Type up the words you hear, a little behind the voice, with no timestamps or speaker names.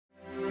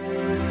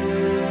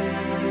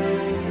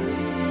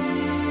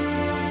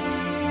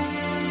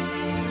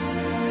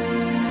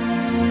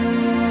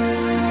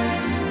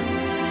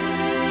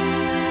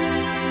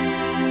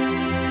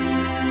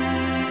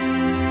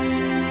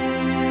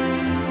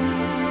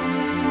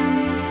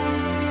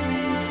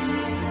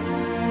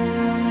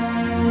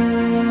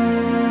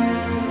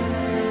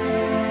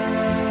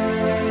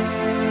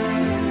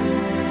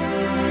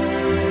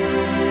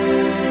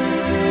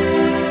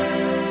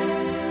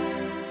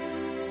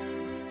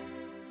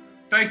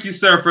Thank you,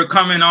 sir, for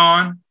coming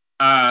on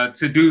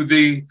to do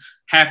the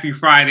Happy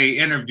Friday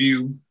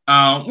interview.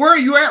 Where are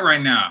you at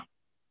right now?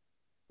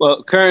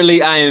 Well,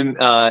 currently I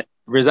am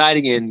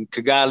residing in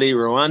Kigali,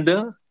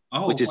 Rwanda,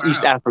 Oh, which is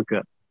East wow.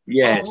 Africa. Oh,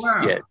 Yes,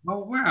 wow. yes.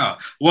 Oh, wow.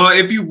 Well,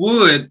 if you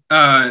would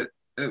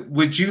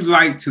you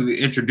like to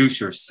introduce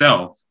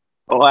yourself?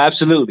 Oh,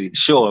 absolutely.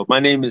 Sure. My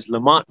name is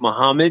LaMont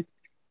Muhammad.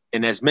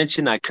 And as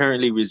mentioned, I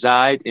currently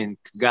reside in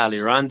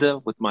Kigali,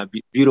 Rwanda with my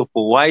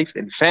beautiful wife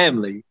and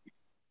family.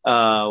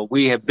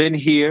 We have been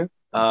here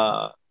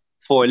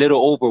for a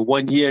little over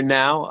 1 year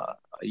now, a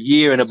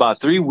year and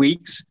about 3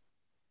 weeks.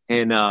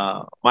 And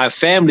my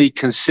family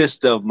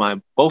consists of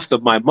both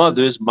of my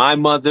mothers, my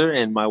mother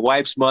and my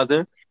wife's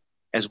mother,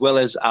 as well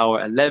as our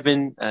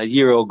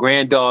 11-year-old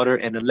granddaughter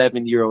and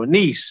 11-year-old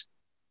niece.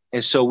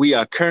 And so we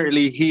are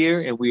currently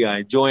here and we are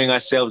enjoying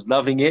ourselves,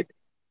 loving it.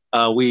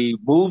 We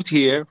moved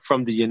here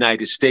from the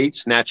United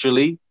States,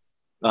 naturally.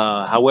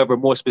 However,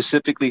 more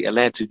specifically,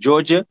 Atlanta,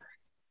 Georgia.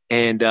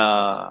 And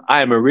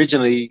I am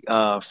originally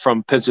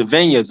from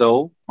Pennsylvania,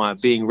 though,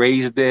 being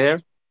raised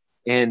there.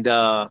 And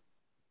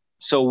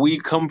so we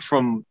come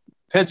from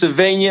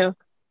Pennsylvania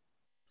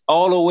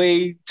all the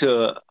way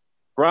to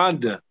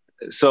Rwanda.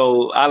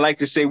 So I like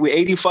to say we're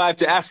 85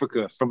 to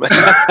Africa, from as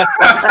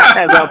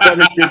our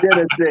brother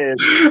Jadena says.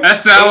 That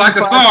sounds like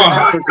a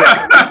song.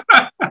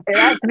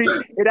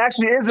 It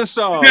actually is a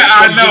song. Yeah,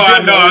 I know,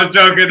 I'm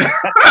joking.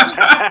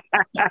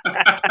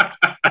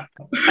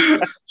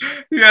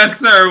 Yes,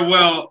 sir.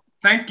 Well,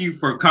 thank you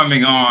for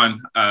coming on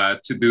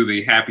to do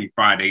the Happy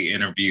Friday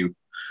interview.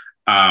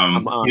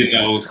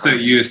 So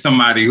you're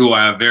somebody who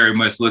I very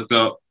much looked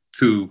up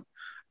to,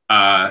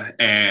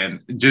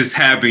 and just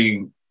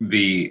having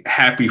the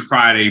Happy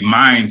Friday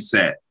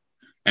mindset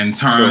in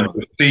terms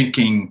of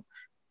thinking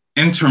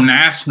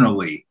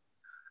internationally,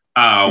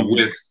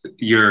 with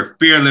your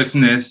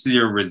fearlessness,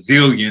 your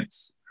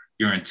resilience,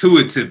 your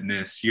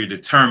intuitiveness, your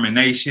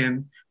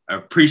determination,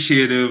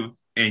 appreciative,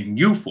 and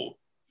youthful.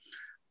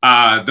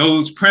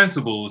 Those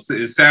principles,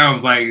 it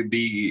sounds like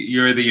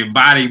you're the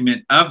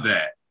embodiment of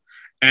that.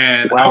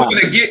 And I want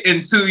to get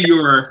into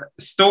your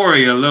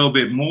story a little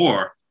bit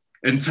more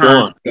in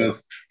terms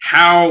of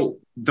how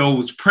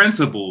those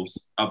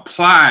principles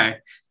apply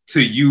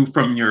to you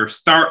from your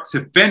start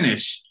to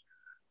finish,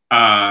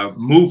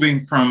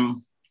 moving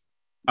from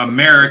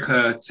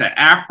America to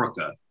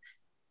Africa.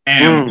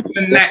 And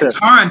in that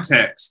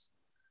context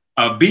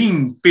of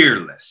being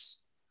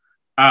fearless,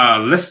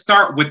 let's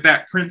start with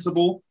that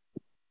principle.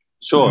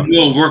 Sure.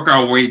 We'll work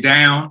our way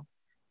down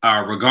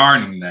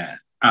regarding that.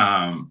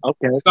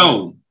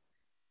 So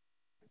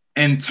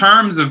in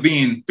terms of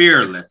being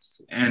fearless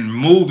and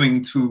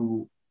moving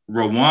to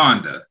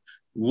Rwanda,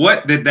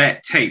 what did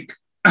that take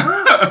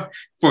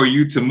for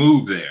you to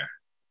move there?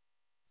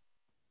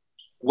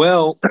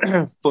 Well,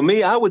 for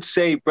me, I would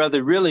say,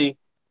 brother, really,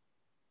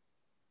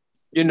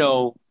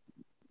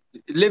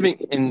 living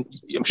in,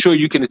 I'm sure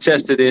you can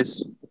attest to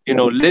this,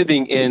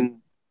 living in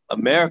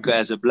America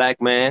as a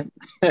Black man.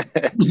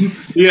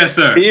 Yes,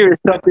 sir. Fear is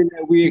something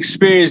that we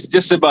experience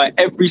just about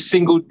every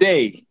single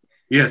day.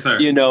 Yes, sir.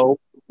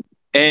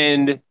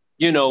 And,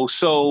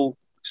 so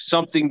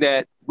something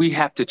that we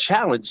have to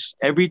challenge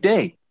every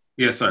day.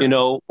 Yes, sir.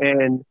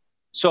 And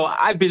so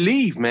I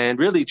believe, man,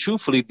 really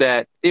truthfully,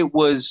 that it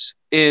was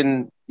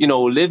in,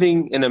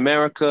 living in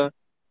America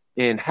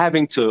and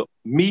having to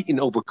meet and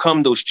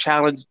overcome those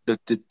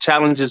the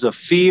challenges of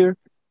fear.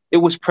 It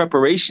was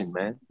preparation,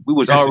 man. We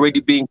was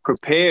already being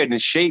prepared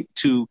and shaped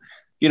to,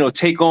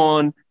 take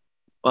on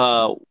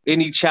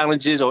any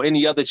challenges or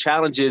any other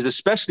challenges,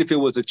 especially if it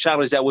was a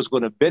challenge that was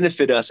going to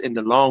benefit us in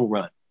the long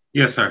run.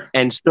 Yes, sir.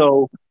 And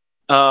so,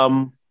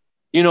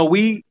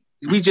 we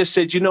just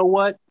said, you know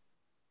what?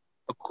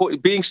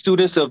 Being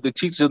students of the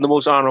teachers of the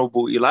Most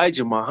Honorable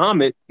Elijah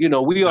Muhammad,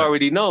 we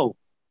already know.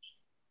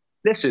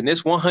 Listen,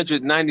 it's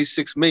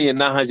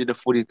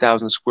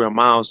 196,940,000 square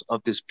miles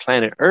of this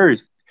planet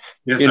Earth.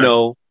 Yes,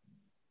 sir.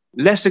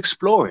 Let's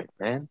explore it,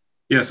 man.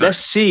 Yes, sir. Let's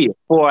see it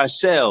for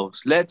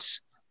ourselves.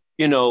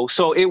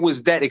 So it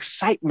was that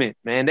excitement,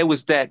 man. There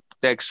was the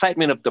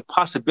excitement of the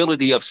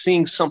possibility of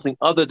seeing something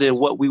other than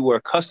what we were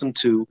accustomed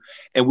to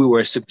and we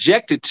were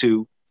subjected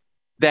to,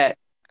 that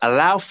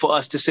allowed for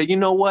us to say,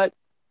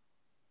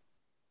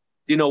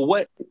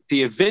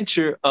 the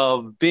adventure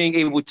of being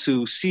able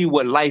to see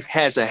what life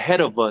has ahead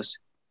of us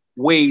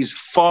weighs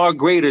far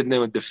greater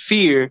than the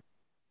fear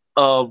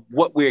of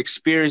what we're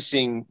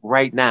experiencing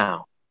right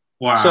now.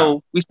 Wow.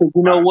 So we said,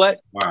 you know what?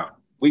 Wow.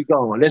 We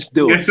going. Let's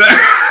do it.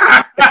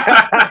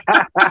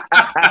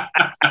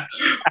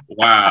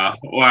 Wow.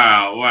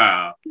 Wow.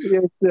 Wow.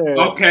 Yes, sir.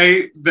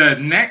 Okay. The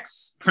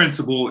next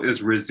principle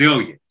is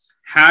resilience.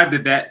 How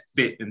did that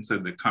fit into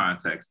the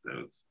context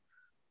of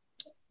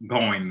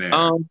going there?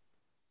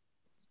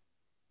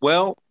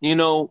 Well,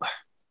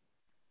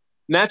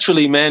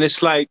 naturally, man,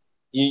 it's like,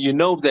 you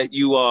know that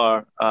you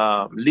are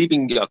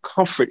leaving your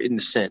comfort in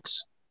the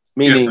sense,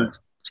 meaning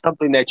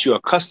something that you're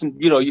accustomed,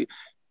 this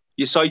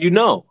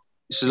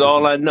is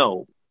all I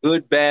know,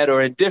 good, bad,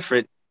 or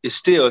indifferent,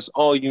 it's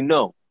all you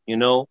know,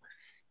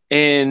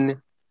 and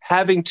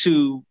having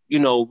to,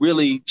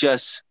 really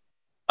just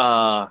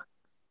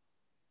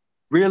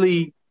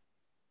really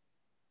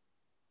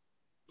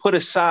put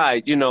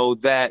aside,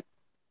 that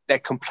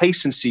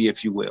complacency,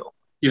 if you will.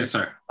 Yes,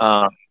 sir.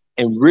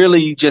 And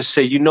really just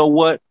say, you know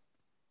what?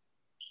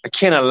 I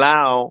can't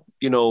allow,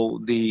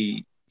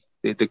 the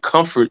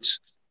comforts,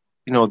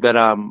 that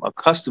I'm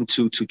accustomed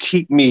to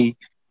keep me,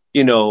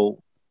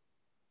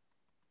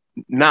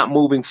 not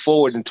moving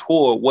forward and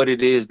toward what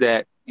it is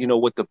that,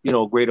 what the,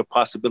 greater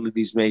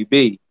possibilities may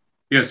be.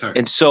 Yes, sir.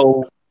 And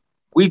so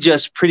we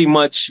just pretty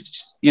much,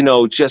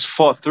 just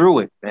fought through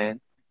it, man.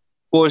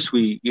 Of course,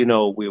 we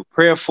were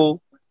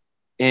prayerful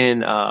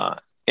in our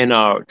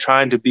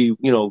trying to be,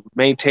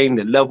 maintain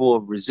the level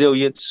of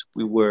resilience.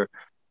 We were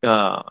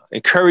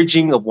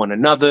encouraging of one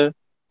another.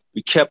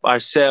 We kept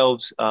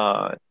ourselves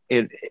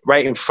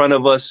right in front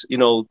of us,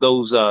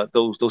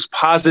 those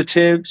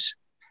positives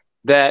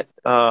that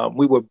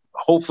we were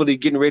hopefully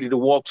getting ready to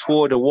walk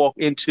toward or walk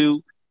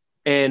into.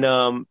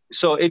 And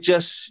so it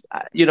just,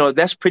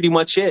 that's pretty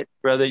much it,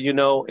 brother,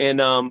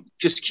 and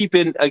just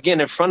keeping,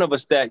 again, in front of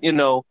us that,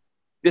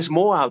 there's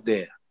more out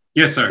there.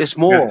 Yes, sir. There's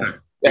more yes,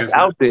 sir. that's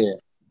out there.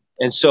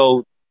 And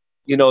so,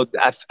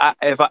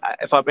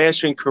 if I'm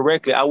answering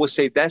correctly, I would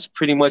say that's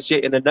pretty much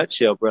it in a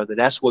nutshell, brother.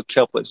 That's what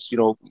kept us,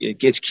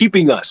 it's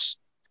keeping us,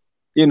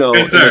 yes,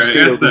 sir. in a state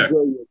yes, of sir.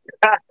 resilience.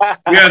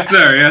 Yes,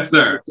 sir. Yes,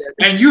 sir.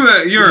 And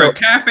you're a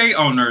cafe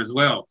owner as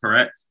well,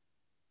 correct?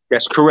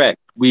 That's correct.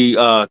 We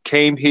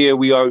came here.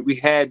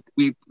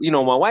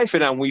 My wife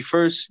and I, when we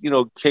first,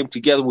 came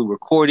together, we were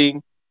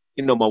courting,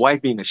 my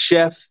wife being a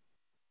chef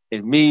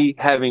and me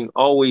having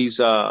always,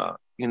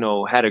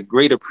 had a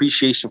great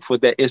appreciation for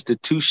that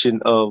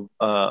institution of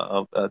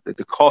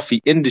the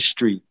coffee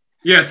industry.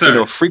 Yes,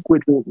 sir.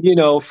 Frequenting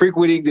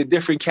the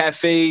different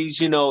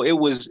cafes, it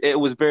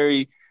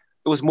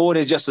was more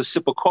than just a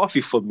sip of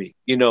coffee for me.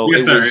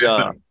 Yes,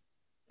 sir.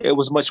 It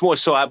was much more.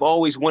 So I've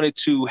always wanted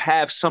to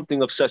have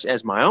something of such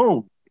as my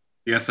own.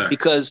 Yes, sir.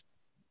 Because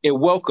it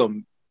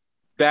welcomed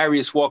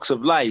various walks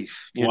of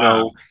life,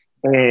 know,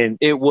 and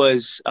it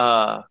was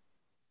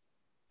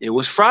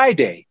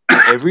Friday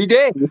every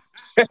day.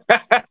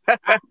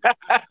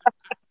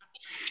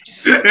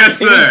 Yes,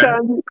 sir.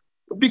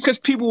 Because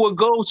people would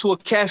go to a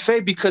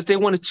cafe because they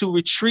wanted to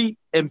retreat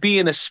and be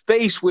in a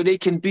space where they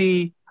can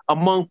be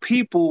among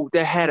people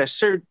that had a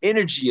certain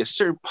energy, a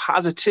certain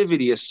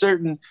positivity, a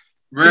certain,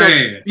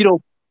 right.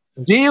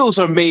 Deals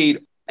are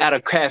made out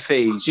of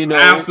cafes,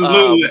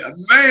 Absolutely.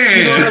 Man.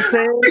 You know what I'm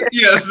saying?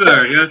 Yes,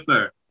 sir. Yes,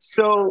 sir.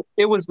 So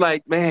it was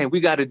like, man,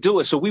 we got to do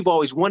it. So we've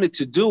always wanted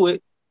to do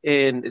it.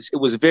 And it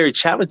was very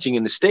challenging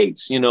in the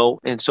States,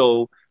 and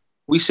so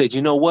we said,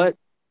 you know what,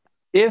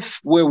 if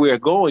where we're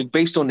going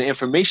based on the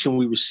information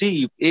we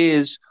receive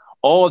is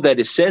all that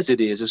it says it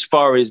is, as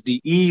far as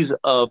the ease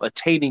of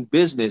attaining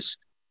business,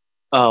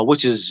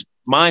 which is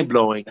mind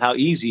blowing how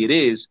easy it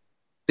is,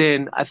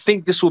 then I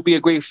think this will be a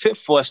great fit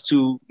for us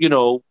to,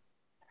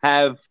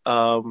 have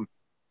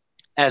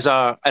as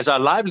our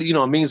lively,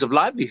 means of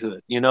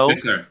livelihood,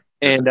 Yes, sir.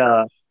 Yes,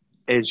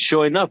 and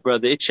sure enough,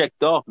 brother, it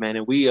checked off, man,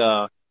 and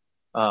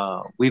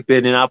we've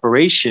been in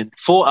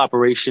full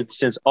operation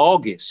since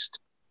August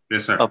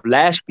of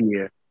last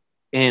year.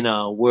 And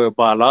we're,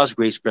 by Allah's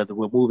grace, brother,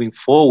 we're moving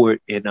forward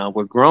and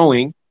we're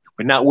growing.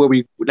 We're not where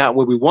we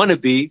want to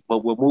be,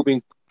 but we're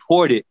moving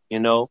toward it,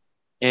 and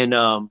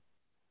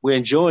we're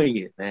enjoying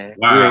it, man.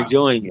 Wow. We're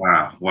enjoying it.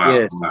 Wow.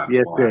 Yes, wow.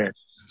 yes, wow. sir.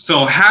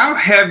 So how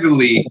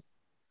heavily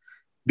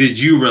did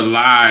you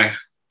rely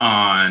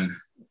on,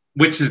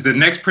 which is the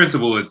next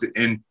principle, is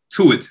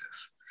intuitive.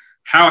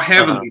 How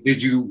heavily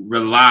did you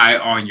rely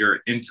on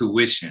your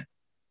intuition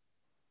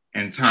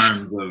in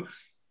terms of,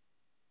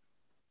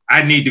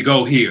 I need to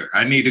go here.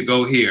 I need to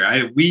go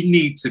here. We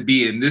need to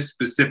be in this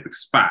specific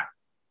spot.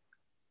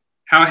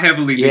 How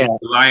heavily did you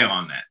rely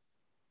on that?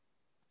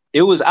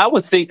 It was, I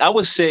would say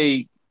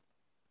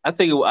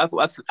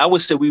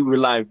we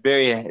rely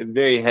very,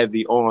 very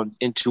heavy on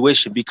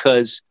intuition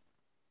because,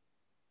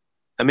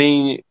 I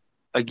mean,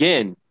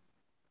 again,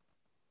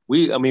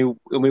 you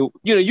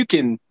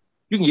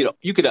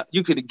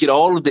could get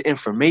all of the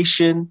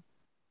information,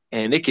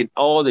 and it can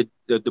all the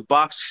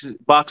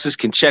boxes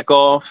can check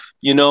off,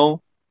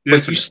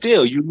 Yes, but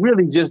you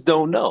really just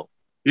don't know.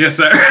 Yes,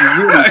 sir.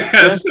 You really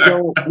yes, sir.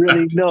 don't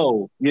really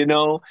know,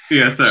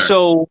 Yes, sir.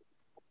 So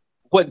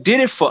what did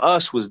it for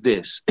us was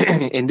this,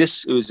 and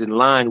this was in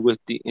line with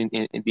the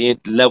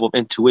level of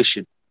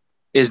intuition,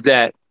 is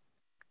that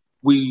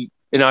we,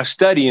 in our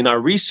study, in our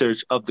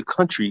research of the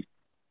country,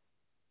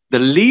 the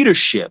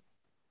leadership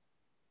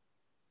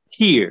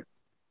here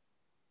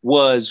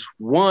was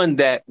one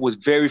that was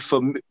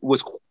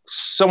was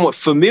somewhat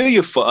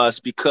familiar for us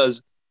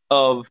because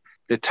of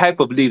the type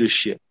of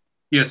leadership.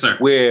 Yes, sir.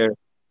 Where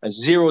a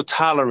zero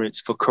tolerance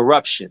for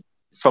corruption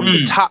from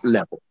the top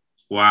level.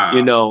 Wow.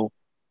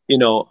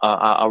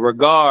 A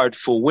regard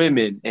for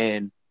women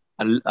and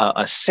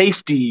a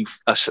safety,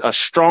 a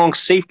strong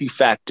safety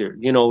factor.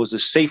 It was the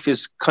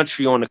safest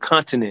country on the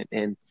continent,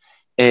 and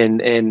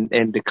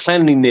the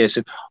cleanliness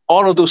and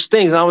all of those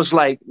things. I was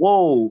like,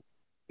 whoa,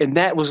 and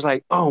that was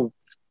like, oh,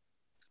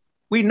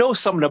 we know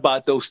something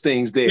about those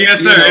things there. Yes,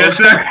 sir. Yes,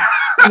 sir.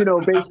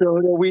 Based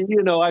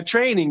on our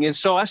training. And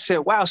so I said,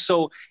 wow.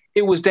 So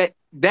it was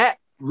that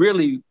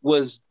really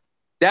was,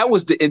 that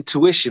was the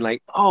intuition.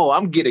 Like, oh,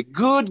 I'm getting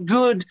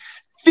good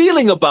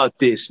feeling about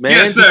this, man.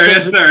 Yes, sir.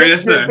 Yes, sir.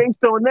 Yes, sir.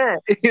 Based on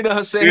that, you know what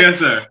I'm saying? Yes,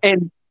 sir.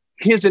 And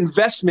his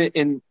investment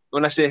in,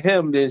 when I say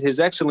him, His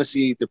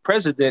Excellency, the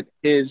President,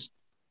 his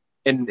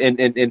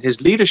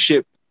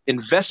leadership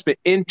investment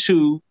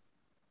into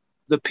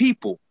the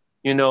people,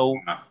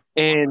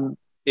 and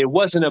it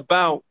wasn't a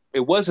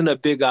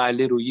big I,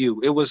 little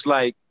you. It was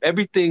like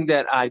everything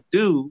that I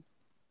do,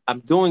 I'm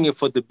doing it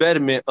for the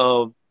betterment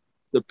of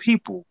the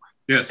people.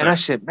 Yes, sir. And I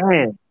said,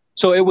 man,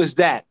 so it was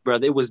that,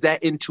 brother. It was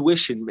that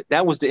intuition.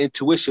 That was the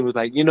intuition. It was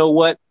like, you know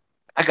what?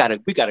 We got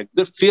a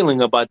good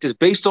feeling about this.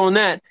 Based on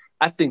that,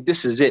 I think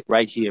this is it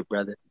right here,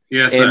 brother.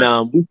 Yes, sir.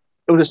 And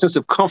it was a sense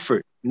of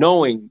comfort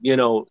knowing,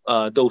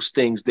 those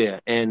things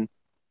there. And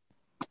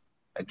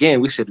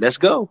again, we said, let's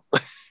go.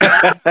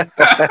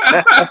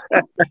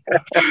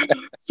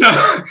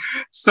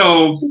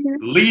 So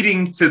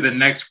leading to the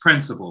next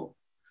principle,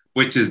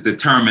 which is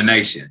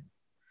determination.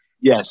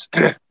 Yes.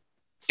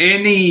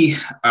 Any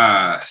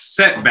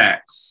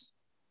setbacks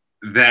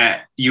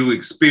that you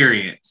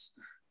experience,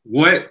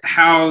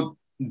 how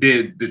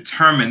did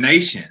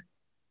determination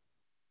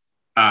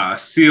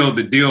seal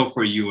the deal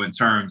for you in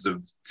terms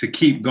of to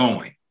keep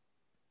going?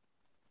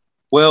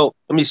 Well,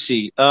 let me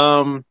see.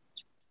 I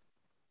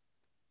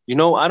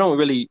don't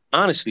really,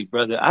 honestly,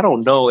 brother, I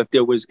don't know if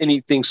there was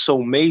anything so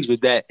major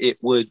that it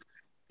would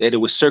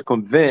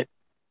circumvent,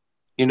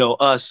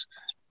 us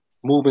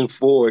moving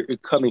forward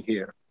and coming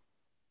here.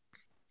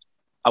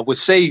 I would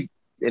say,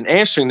 in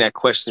answering that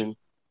question,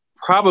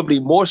 probably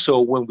more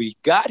so when we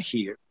got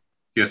here.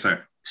 Yes,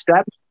 sir.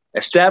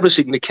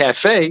 Establishing the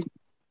cafe,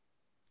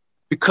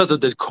 because of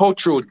the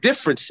cultural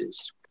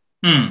differences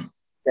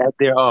that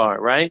there are,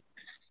 right?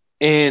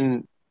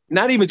 And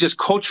not even just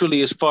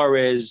culturally as far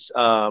as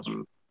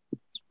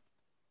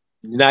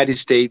United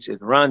States and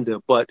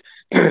Rwanda, but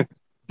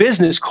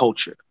business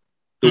culture,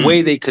 the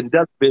way they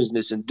conduct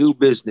business and do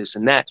business,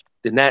 and that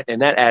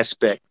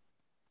aspect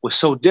was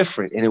so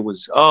different. And it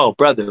was, oh,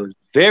 brother, it was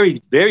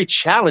very, very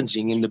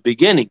challenging in the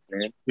beginning,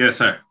 man. Yes,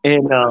 sir.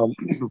 And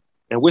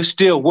we're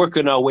still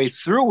working our way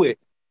through it.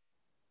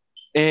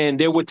 And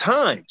there were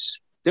times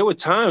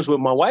where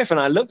my wife and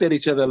I looked at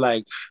each other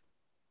like,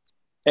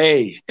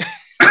 hey,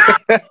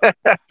 it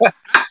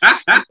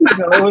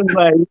was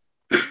like,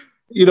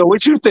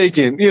 what you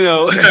thinking,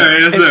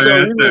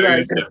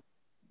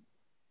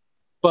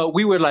 But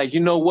we were like, you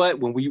know what,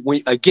 when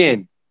we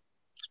again,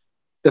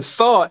 the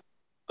thought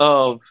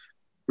of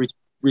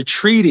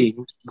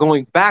retreating,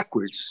 going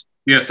backwards.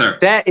 Yes, sir.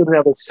 That in and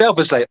of itself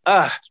is like,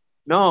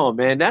 no,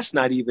 man, that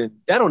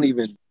don't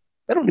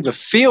even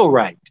feel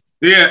right.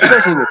 Yeah. It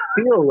doesn't even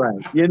feel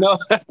right,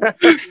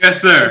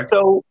 Yes, sir. And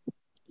so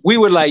we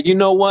were like, you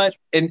know what?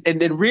 And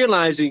then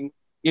realizing,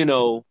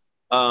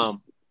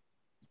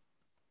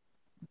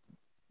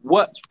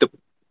 what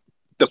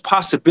the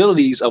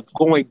possibilities of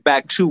going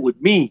back to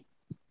would mean.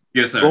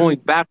 Yes, sir. Going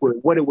backward,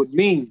 what it would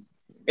mean.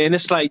 And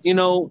it's like,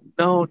 no,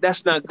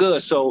 that's not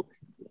good. So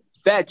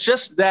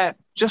just that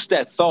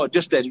thought,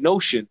 just that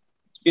notion,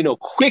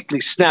 quickly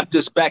snapped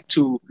us back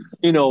to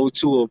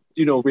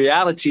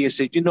reality and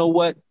said, you know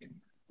what?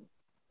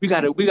 We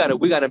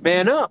gotta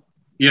man up.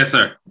 Yes,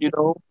 sir.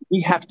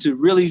 We have to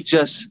really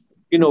just,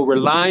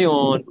 rely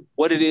on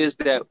what it is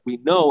that we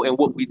know, and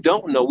what we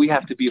don't know, we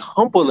have to be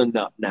humble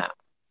enough now.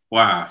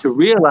 Wow. To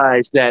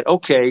realize that,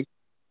 okay,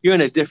 you're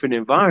in a different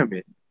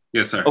environment.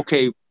 Yes, sir.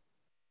 Okay,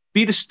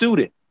 be the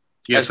student,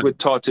 yes, as sir. we're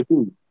taught to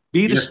be.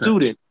 Be the yes,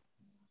 student, sir.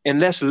 And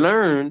let's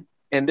learn.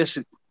 And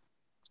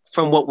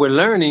from what we're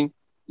learning,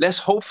 let's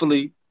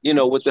hopefully,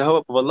 with the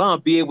help of Allah,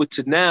 be able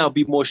to now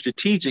be more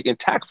strategic and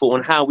tactful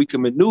on how we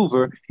can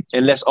maneuver,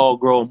 and let's all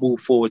grow and move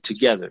forward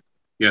together.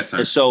 Yes, sir.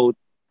 And so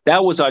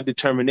that was our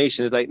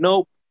determination. It's like,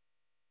 nope.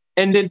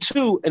 And then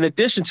two, in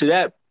addition to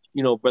that,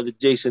 Brother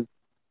Jason,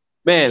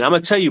 man, I'm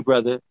gonna tell you,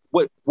 brother,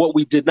 what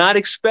we did not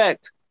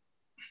expect.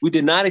 We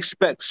did not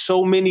expect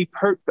so many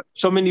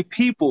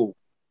people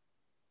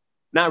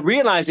not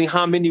realizing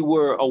how many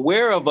were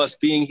aware of us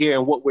being here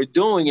and what we're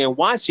doing and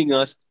watching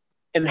us,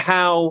 and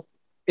how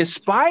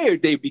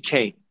inspired they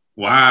became.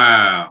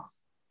 Wow.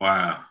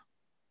 Wow.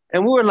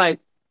 And we were like,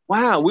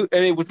 wow.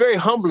 And it was very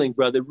humbling,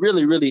 brother. It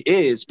really, really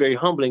is very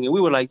humbling. And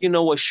we were like, you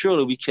know what?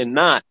 Surely we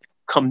cannot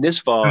come this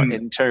far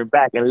and turn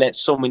back and let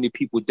so many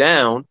people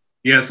down.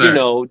 Yes, sir.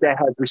 That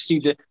have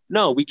received it.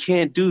 No, we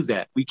can't do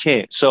that. We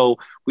can't. So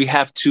we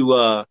have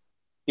to,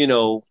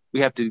 we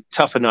have to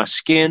toughen our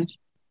skin,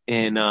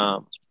 and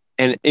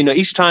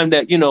each time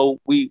that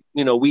we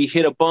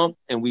hit a bump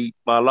and we,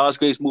 by Allah's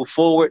grace, move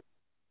forward,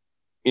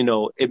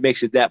 it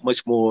makes it that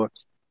much more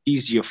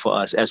easier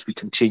for us as we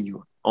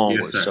continue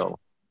onward. Yes, sir. So,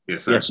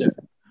 yes, sir. Yes, sir.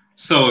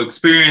 So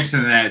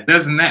experiencing that,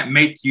 doesn't that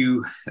make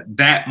you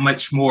that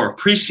much more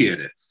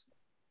appreciative?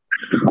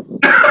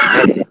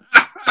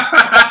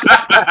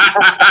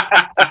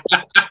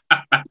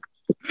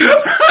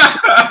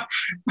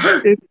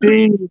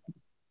 Indeed,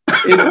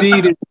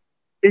 indeed,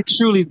 it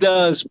truly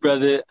does,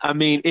 brother. I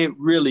mean, it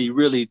really,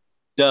 really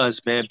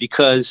does, man.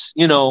 Because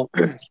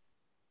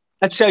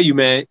I tell you,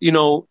 man,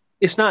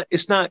 it's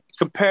not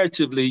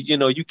comparatively.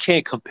 You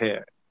can't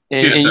compare,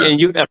 and Yes, and, sir. and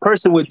you a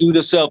person would do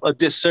themselves a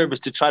disservice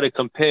to try to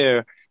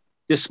compare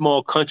this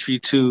small country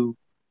to,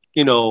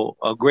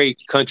 a great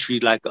country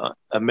like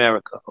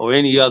America or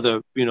any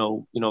other,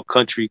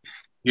 country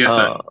Yes,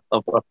 sir.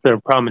 of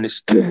certain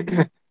prominence.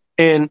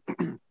 And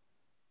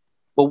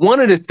but one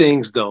of the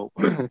things though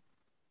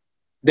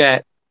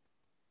that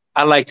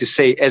I like to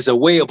say as a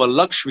way of a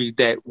luxury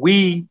that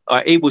we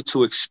are able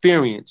to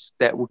experience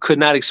that we could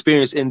not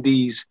experience in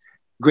these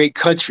great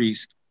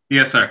countries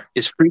Yes, sir.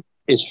 is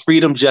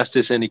freedom,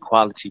 justice, and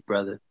equality,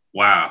 brother.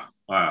 Wow.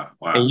 Wow.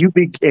 Wow.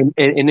 And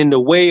and in the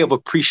way of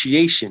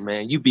appreciation,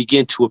 man, you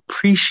begin to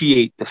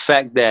appreciate the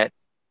fact that,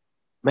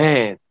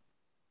 man,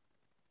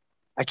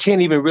 I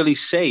can't even really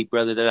say,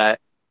 brother, that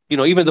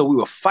even though we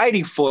were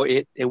fighting for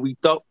it and we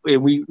thought,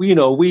 and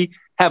we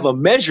have a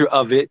measure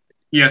of it.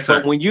 Yes, sir.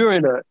 But when you're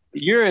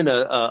in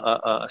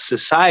a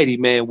society,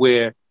 man,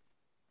 where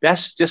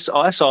that's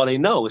all they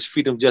know is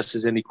freedom,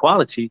 justice, and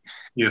equality.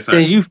 Yes, sir.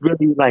 Then you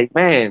really like,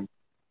 man,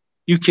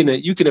 you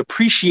can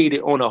appreciate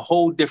it on a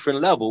whole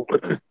different level.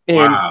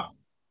 And Wow.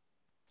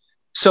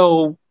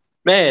 so,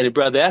 man,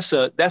 brother, that's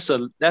a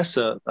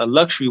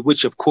luxury,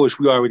 which of course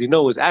we already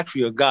know is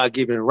actually a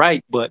God-given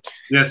right, but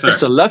Yes, it's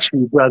sir. a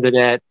luxury, brother,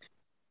 that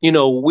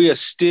we are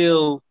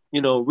still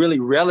really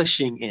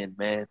relishing in,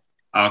 man.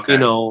 Okay.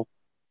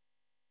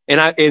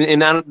 Not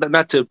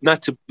to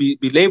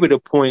belabor the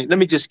point, let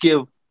me just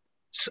give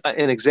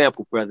an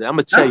example, brother. I'm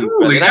gonna tell you,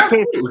 brother. Absolutely. And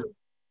Absolutely.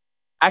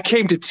 I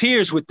came to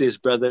tears with this,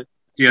 brother.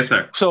 Yes,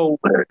 sir. So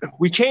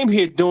we came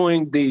here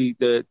during the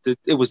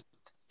it was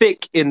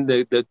thick in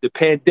the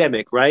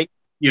pandemic, right?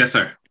 Yes,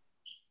 sir.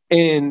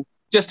 And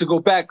just to go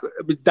back,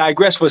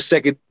 digress for a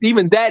second,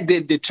 even that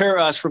didn't deter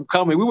us from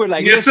coming. We were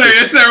like, yes, sir.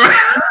 Yes, sir.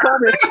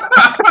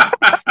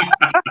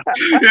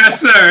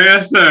 Yes, sir.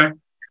 Yes, sir.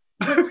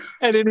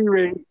 At any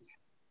rate,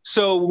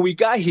 so when we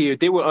got here,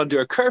 they were under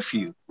a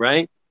curfew,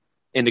 right?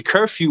 And the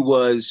curfew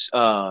was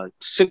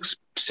 6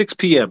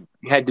 p.m.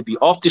 You had to be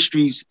off the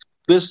streets,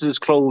 businesses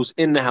closed,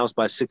 in the house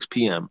by 6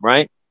 p.m.,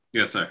 right?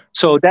 Yes, sir.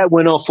 So that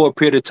went on for a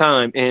period of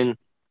time. And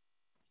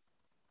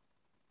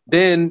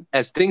then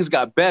as things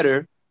got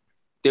better,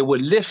 they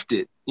would lift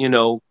it,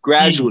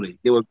 gradually.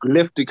 They would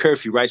lift the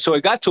curfew, right? So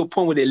it got to a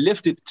point where they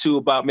lifted to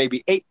about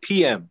maybe 8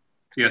 p.m.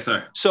 Yes,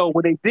 sir. So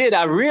what they did,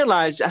 I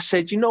realized, I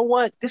said, you know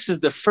what? This is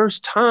the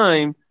first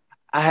time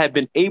I had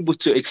been able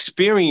to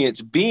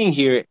experience being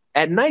here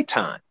at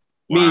nighttime,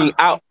 meaning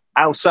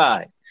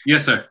outside.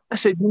 Yes, sir. I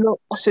said,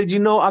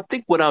 I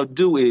think what I'll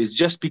do is,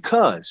 just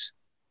because,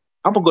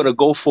 I'm going to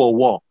go for a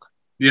walk.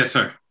 Yes,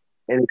 sir.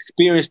 And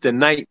experience the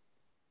night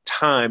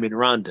time in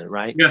Rwanda,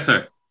 right? Yes,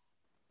 sir.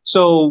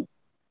 So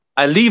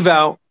I leave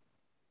out,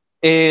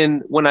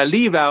 and when I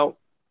leave out,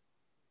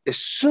 as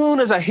soon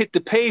as I hit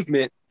the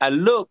pavement, I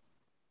look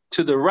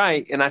to the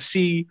right and I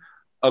see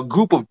a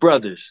group of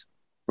brothers,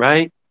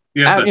 right?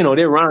 Yes, sir.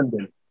 They're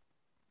Rwandan.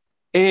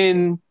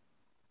 And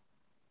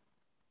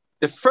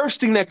the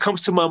first thing that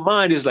comes to my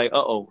mind is like,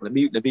 let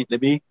me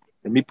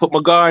put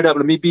my guard up.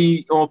 Let me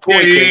be on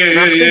point.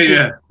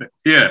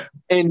 Yeah.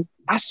 And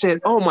I said,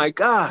 oh my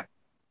God,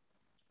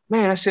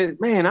 man. I said,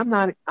 man, I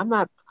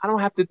don't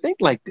have to think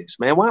like this,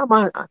 man. Why am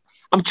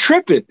I'm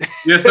tripping.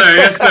 Yes, sir.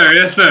 Yes, sir.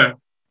 Yes, sir.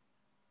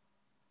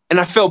 And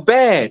I felt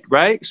bad,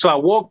 right? So I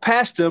walked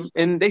past them,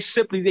 and they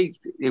simply,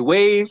 they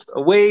waved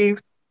a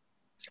wave.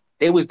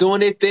 They was doing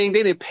their thing.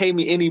 They didn't pay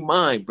me any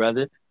mind,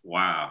 brother.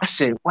 Wow. I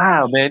said,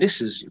 wow, man, this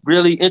is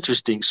really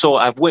interesting. So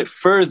I went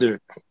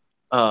further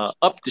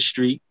up the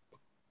street.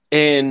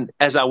 And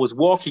as I was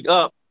walking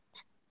up,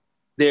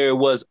 there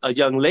was a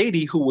young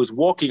lady who was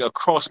walking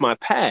across my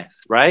path,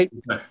 right?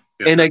 Yes,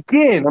 and sir.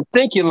 again, I'm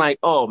thinking like,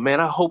 oh, man,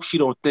 I hope she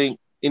don't think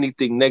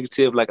anything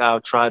negative, like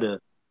I'll try to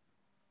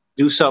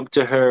do something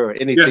to her or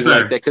anything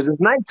like that. Because it's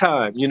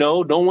nighttime,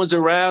 no one's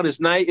around. It's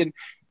night. And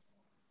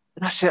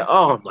I said,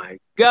 oh, my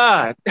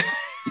God.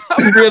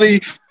 I'm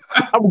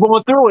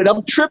going through it.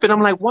 I'm tripping.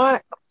 I'm like,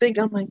 what?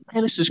 I'm like,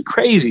 man, this is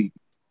crazy.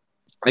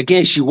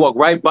 Again, she walked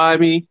right by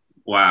me.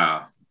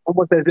 Wow.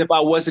 Almost as if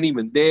I wasn't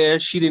even there.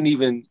 She didn't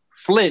even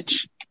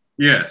flinch.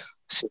 Yes.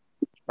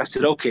 I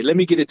said, okay, let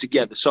me get it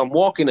together. So I'm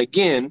walking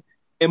again.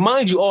 And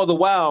mind you, all the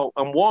while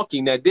I'm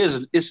walking, that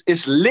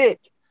it's lit,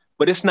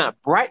 but it's not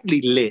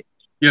brightly lit.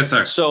 Yes,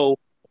 sir. So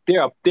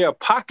there are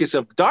pockets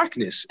of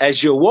darkness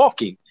as you're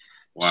walking.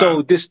 Wow.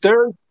 So this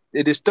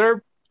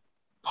third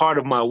part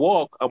of my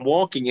walk, I'm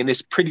walking and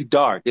it's pretty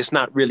dark. It's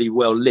not really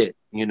well lit,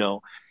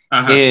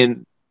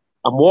 And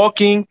I'm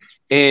walking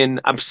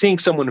and I'm seeing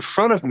someone in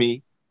front of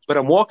me, but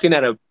I'm walking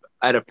at a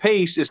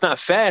pace. It's not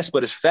fast,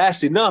 but it's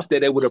fast enough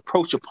that it would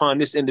approach upon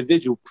this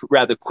individual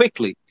rather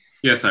quickly.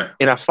 Yes, sir.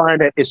 And I find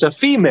that it's a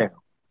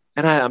female.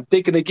 And I'm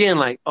thinking again,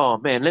 like, oh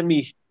man,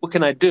 what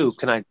can I do?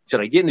 Should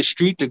I get in the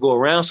street to go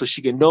around so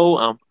she can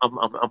know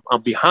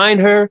I'm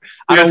behind her?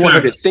 I don't want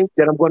her to think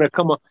that I'm going to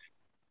come up.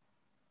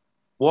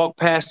 walked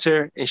past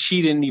her, and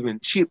she didn't move,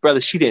 she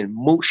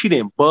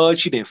didn't budge,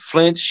 she didn't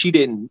flinch, she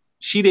didn't,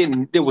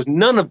 there was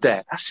none of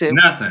that. I said,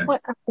 nothing.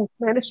 what? I said,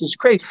 man, this is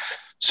crazy.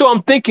 So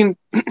I'm thinking,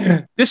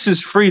 this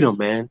is freedom,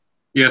 man.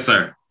 Yes,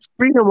 sir.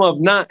 Freedom of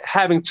not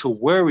having to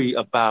worry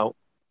about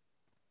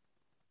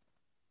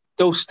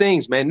those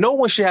things, man. No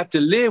one should have to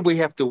live where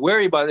you have to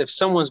worry about if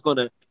someone's going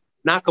to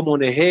knock them on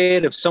the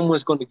head, if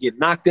someone's going to get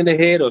knocked in the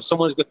head, or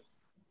someone's going to...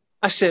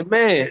 I said,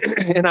 man,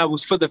 and I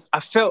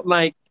felt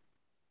like,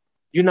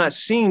 you're not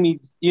seeing me,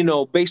 you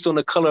know, based on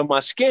the color of my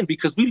skin,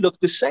 because we look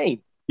the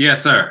same.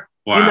 Yes, sir.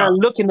 Wow. You're not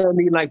looking at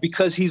me like,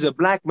 because he's a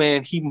black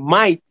man, he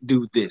might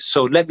do this.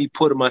 So let me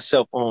put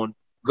myself on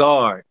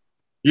guard.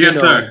 Yes,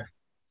 you know? sir.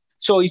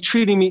 So he's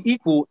treating me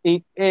equal.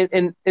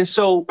 And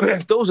so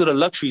those are the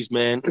luxuries,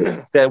 man,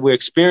 that we're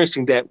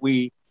experiencing, that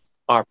we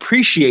are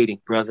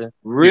appreciating, brother.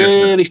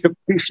 Really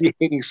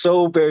appreciating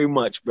so very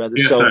much, brother.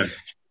 Yes, sir.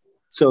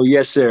 So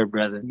yes, sir,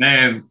 brother.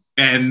 Man,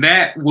 and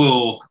that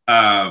will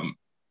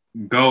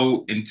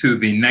go into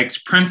the next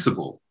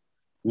principle,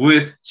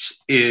 which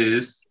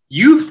is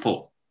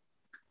youthful.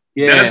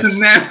 Yes.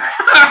 Doesn't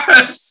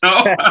that?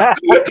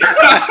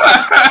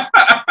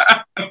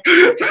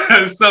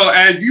 So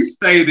as you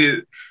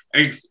stated,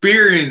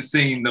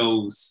 experiencing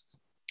those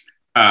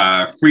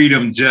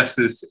freedom,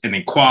 justice, and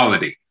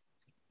equality.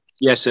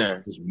 Yes,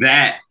 sir.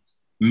 That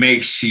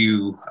makes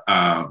you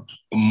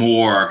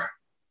more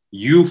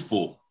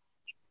youthful.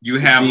 You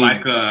have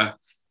like a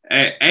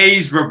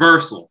age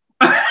reversal.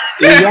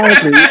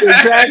 Exactly.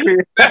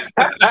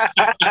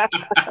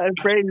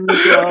 Praise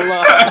to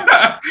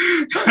Allah.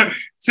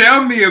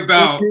 Tell me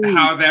about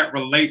how that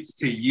relates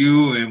to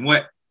you, and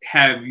what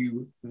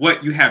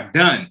you have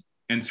done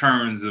in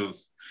terms of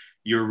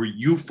your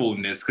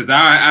youthfulness, because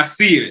I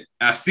see it,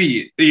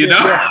 you know.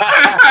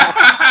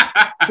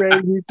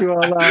 Praise to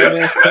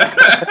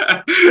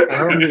Allah.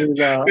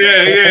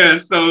 Yeah.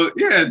 So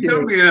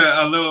tell me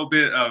a little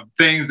bit of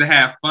things to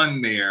have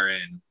fun there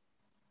and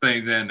things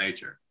of that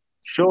nature.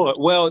 Sure.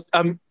 Well,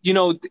 you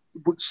know,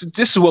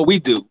 this is what we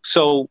do.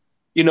 So,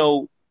 you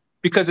know,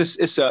 because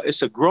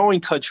it's a growing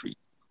country.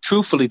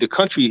 Truthfully, the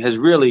country has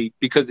really,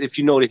 because if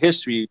you know the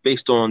history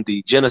based on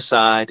the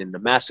genocide and the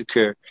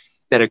massacre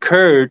that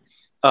occurred,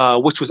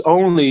 which was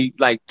only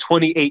like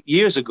 28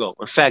 years ago.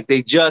 In fact,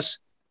 they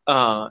just they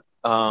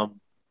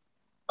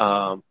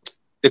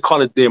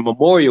call it, their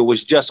memorial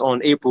was just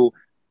on April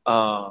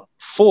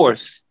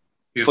 4th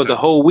for the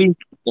whole week.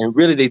 And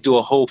really, they do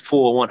a whole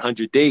full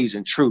 100 days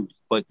in truth.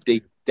 But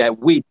that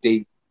week,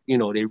 they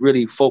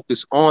really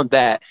focus on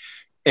that.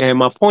 And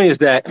my point is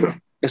that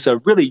it's a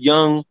really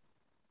young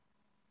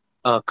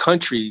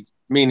country,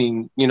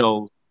 meaning, you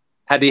know,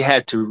 how they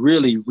had to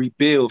really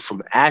rebuild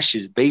from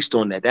ashes based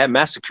on that. That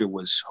massacre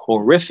was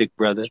horrific,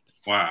 brother.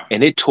 Wow.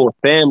 And it tore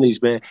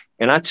families, man.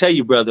 And I tell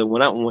you, brother,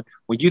 when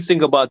you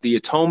think about the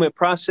atonement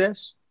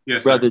process,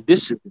 yes, brother,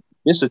 this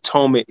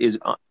atonement is...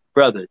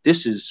 brother,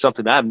 this is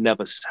something I've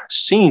never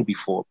seen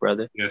before,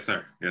 brother. Yes,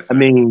 sir. Yes, sir. I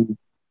mean,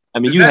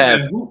 is you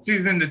have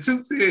Hootsies and the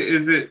Tutsi.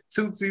 Is it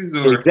Tutsis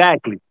or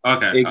exactly?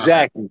 Okay.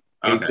 Exactly.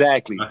 Okay.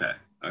 Exactly. Okay.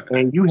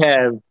 And you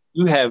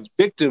have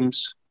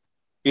victims,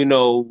 you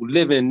know,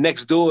 living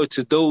next door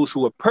to those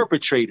who are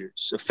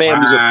perpetrators.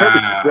 Families of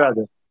perpetrators,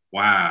 brother.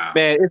 Wow.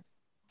 Man,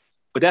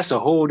 but that's a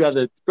whole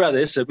other, brother.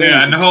 It's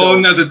amazing. Yeah, a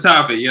whole other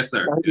topic. Yes,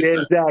 sir. Yes,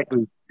 sir.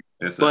 Exactly.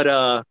 Yes, sir.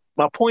 But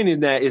my point in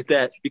that is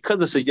that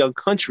because it's a young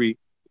country,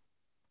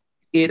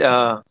 it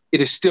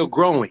is still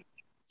growing.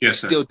 Yes,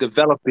 sir. Still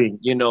developing,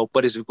 you know,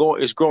 but it's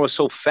growing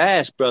so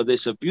fast, brother.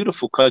 It's a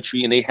beautiful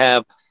country, and they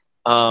have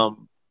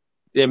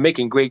they're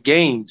making great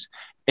gains.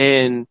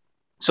 And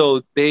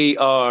so they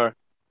are,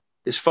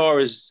 as far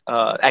as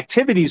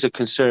activities are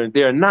concerned,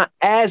 there are not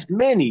as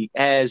many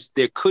as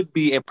there could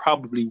be and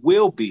probably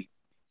will be.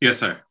 Yes,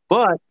 sir.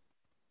 But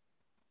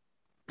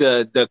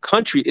the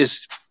country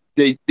is,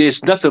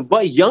 there's nothing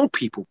but young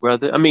people,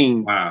 brother. I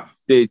mean, wow.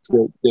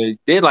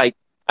 They're like,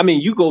 I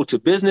mean, you go to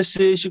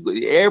businesses, you go to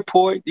the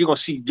airport, you're going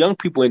to see young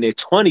people in their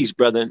 20s,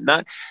 brother,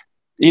 not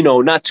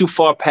too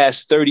far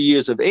past 30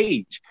 years of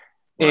age.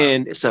 Wow.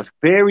 And it's a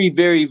very,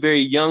 very,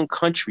 very young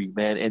country,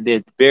 man. And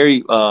they're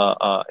very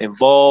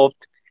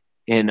involved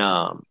in,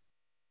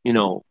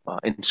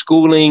 in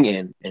schooling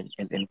and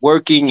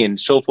working and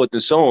so forth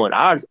and so on.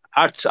 Our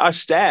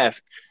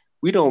staff,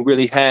 we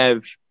may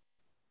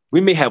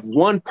have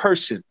one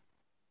person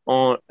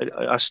on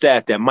our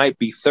staff that might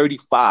be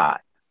 35.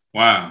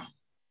 Wow.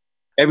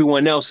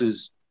 Everyone else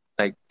is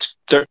like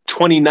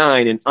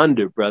 29 and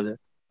under, brother.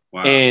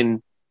 Wow.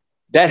 And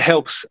that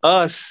helps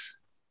us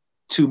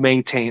to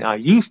maintain our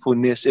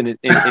youthfulness and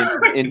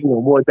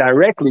more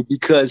directly,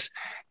 because,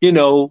 they're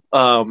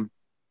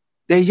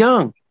young, they're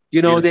young,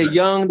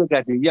 they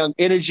got the young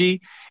energy.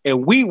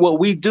 And what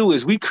we do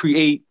is we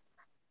create,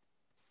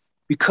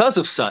 because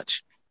of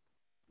such,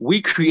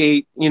 we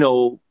create,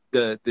 the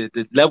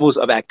levels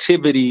of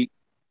activity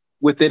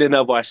within and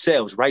of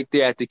ourselves right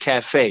there at the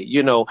cafe.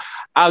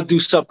 I'll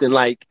do something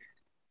like,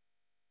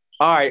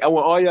 all right, I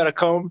want all y'all to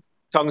come,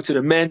 talking to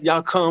the men,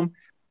 y'all come,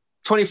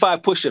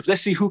 25 push-ups.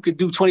 Let's see who can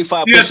do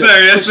 25 push-ups.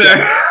 Yes,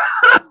 sir.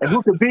 And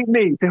who can beat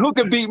me? Who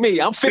can beat me?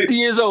 I'm 50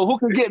 years old. Who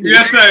can get me?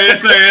 Yes, sir.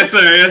 Yes, sir. Yes,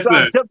 sir. Yes, So sir.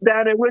 I jump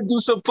down and we'll do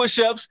some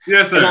push-ups.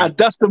 Yes, sir. And I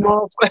dust them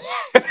off.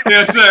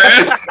 Yes,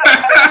 sir.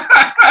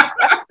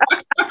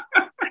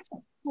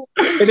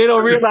 And they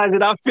don't realize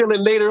that I feel it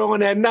later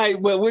on that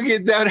night, but we'll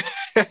get down.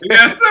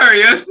 Yes, sir.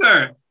 Yes,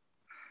 sir.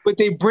 But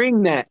they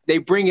bring it out, they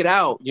bring it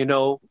out, they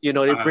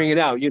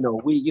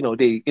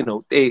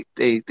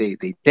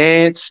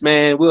dance,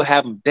 man. We'll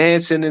have them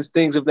dancing and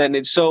things of that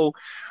nature. So,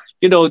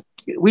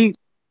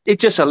 it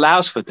just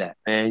allows for that,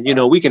 man.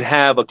 We can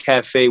have a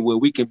cafe where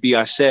we can be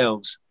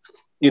ourselves,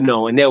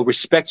 and they'll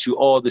respect you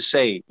all the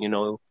same, We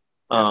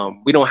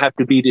don't have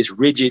to be this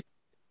rigid,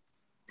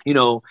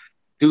 do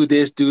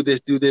this.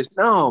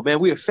 No, man,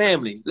 we're a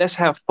family. Let's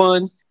have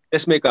fun.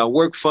 Let's make our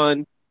work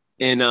fun.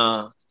 And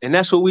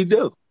that's what we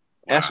do.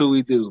 That's what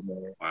we do,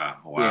 man.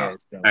 Wow.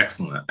 Yeah,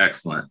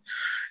 excellent.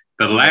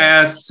 The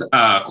last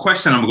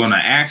question I'm going to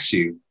ask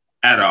you,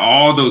 out of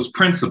all those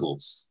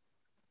principles,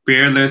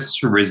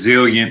 fearless,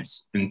 resilient,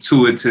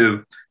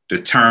 intuitive,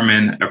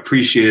 determined,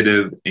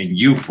 appreciative, and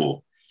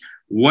youthful,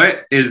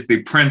 what is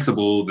the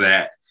principle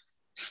that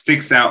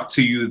sticks out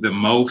to you the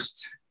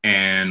most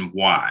and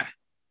why?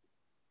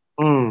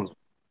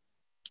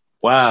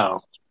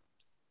 Wow.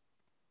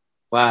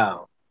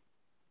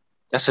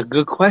 That's a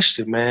good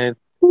question, man.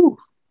 Whew.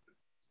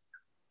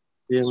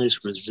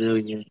 Fearless,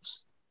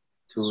 resilience,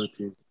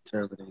 intuitive,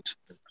 determination,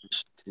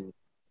 appreciative,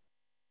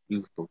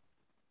 youthful.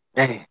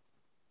 Man,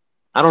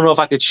 I don't know if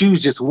I could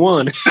choose just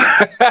one.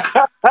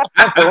 I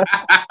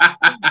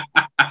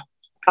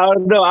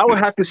don't know. I would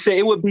have to say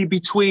it would be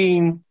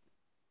between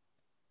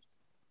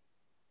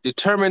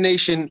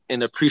determination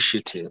and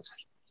appreciative.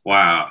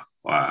 Wow.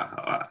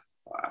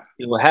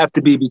 It will have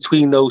to be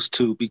between those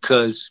two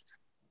because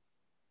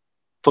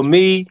for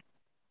me,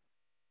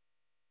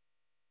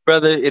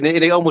 brother, and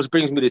it almost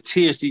brings me to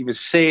tears to even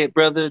say it,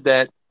 brother,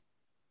 that,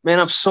 man,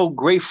 I'm so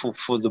grateful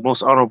for the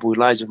Most Honorable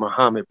Elijah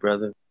Muhammad,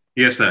 brother.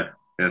 Yes, sir.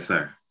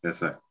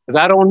 Because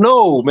I don't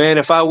know, man,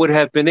 if I would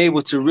have been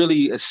able to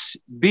really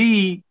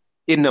be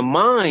in the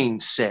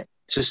mindset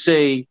to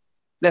say,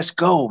 let's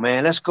go,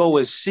 man. Let's go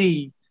and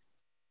see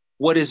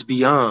what is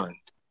beyond.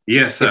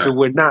 Yes, sir. If it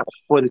were not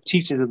for the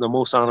teachings of the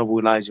Most Honorable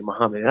Elijah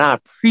Muhammad. And I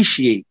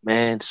appreciate,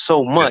 man,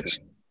 so much.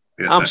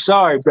 Yes, I'm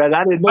sorry, brother.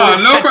 I didn't know.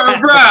 Oh, no problem,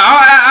 bro.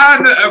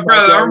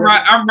 Brother,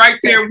 I'm right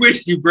there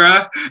with you,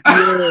 bro.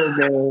 Yeah,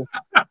 man.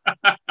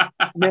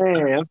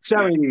 Man, I'm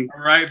telling you.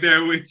 I'm right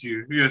there with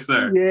you. Yes,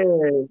 sir.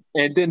 Yeah.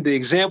 And then the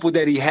example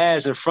that he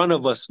has in front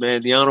of us,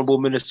 man, the Honorable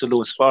Minister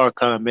Louis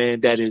Farrakhan, man,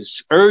 that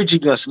is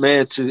urging us,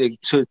 man, to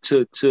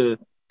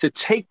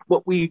take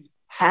what we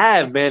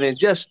have, man, and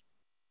just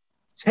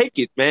take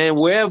it, man,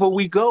 wherever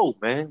we go,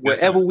 man,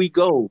 wherever we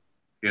go.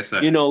 Yes,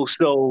 sir.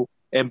 So,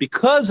 and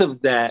because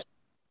of that,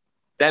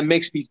 that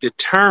makes me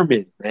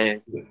determined,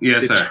 man.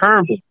 Yes,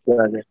 determined,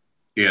 brother.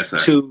 Yes, sir.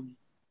 To,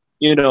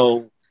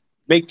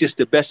 make this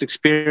the best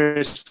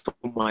experience for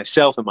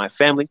myself and my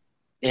family,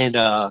 and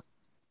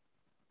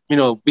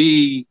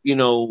be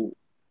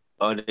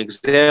an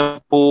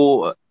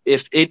example,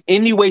 if in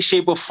any way,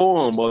 shape, or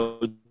form, or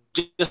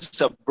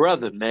just a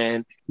brother,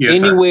 man.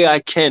 Yes, any way I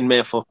can,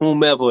 man, for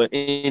whomever,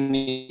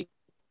 any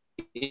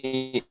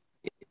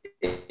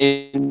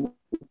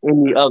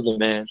other,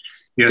 man.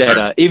 Yes,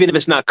 sir. Even if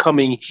it's not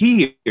coming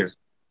here.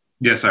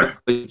 Yes, sir.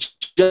 But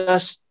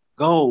just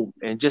go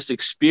and just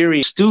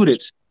experience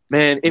students,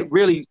 man. It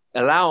really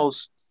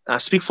allows, I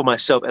speak for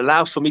myself,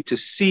 allows for me to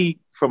see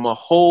from a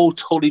whole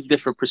totally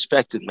different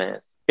perspective, man.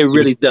 It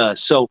really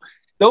does. So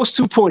those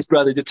 2 points,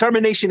 brother,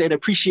 determination and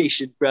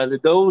appreciation, brother,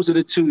 those are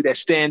the two that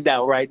stand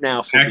out right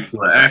now for me.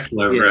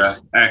 Excellent,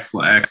 yes. Bro.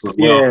 Excellent.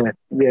 Well,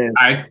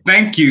 I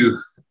thank you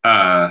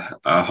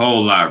a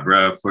whole lot,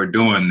 bro, for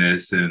doing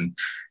this, and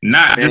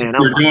not just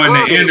for doing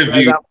the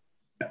interview,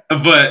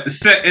 but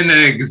setting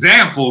an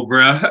example,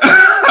 bro,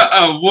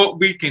 of what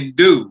we can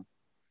do.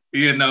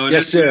 Yes,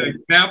 this is an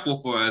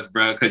example for us,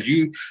 bro, because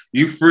you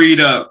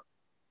freed up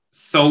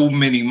so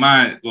many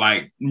minds,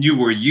 like you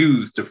were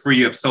used to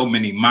free up so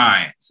many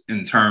minds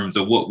in terms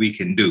of what we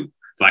can do.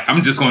 Like,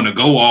 I'm just going to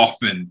go off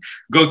and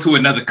go to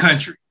another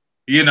country.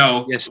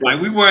 Yes, like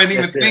we weren't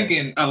even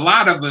thinking, a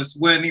lot of us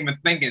weren't even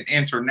thinking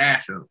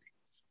internationally.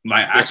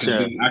 Like, I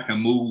can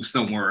move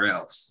somewhere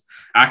else.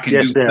 I can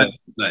do such and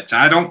such.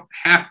 I don't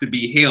have to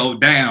be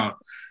held down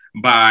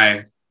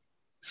by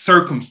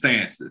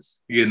circumstances.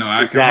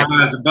 I can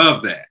rise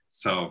above that.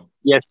 So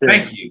yes, sir.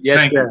 Thank you.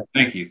 Yes, thank sir. you.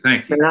 Thank you.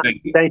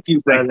 Thank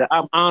you, brother.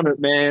 I'm honored,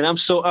 man. I'm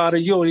so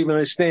honored. You don't even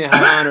understand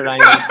how honored I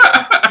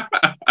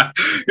am.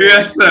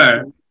 Yes,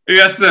 sir.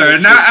 Yes, sir.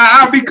 And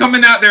I'll be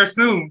coming out there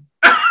soon.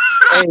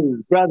 Hey,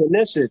 brother,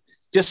 listen.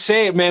 Just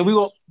say it, man.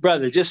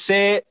 Just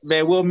say it,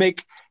 man. We'll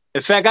make. In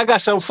fact, I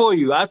got something for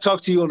you. I'll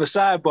talk to you on the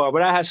sidebar,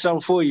 but I have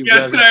something for you,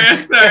 brother.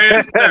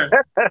 Yes, sir.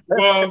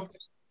 Well,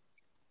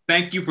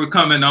 thank you for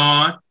coming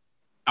on.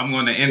 I'm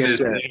going to end this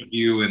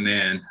interview, and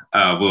then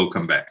we'll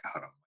come back.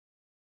 Hold on.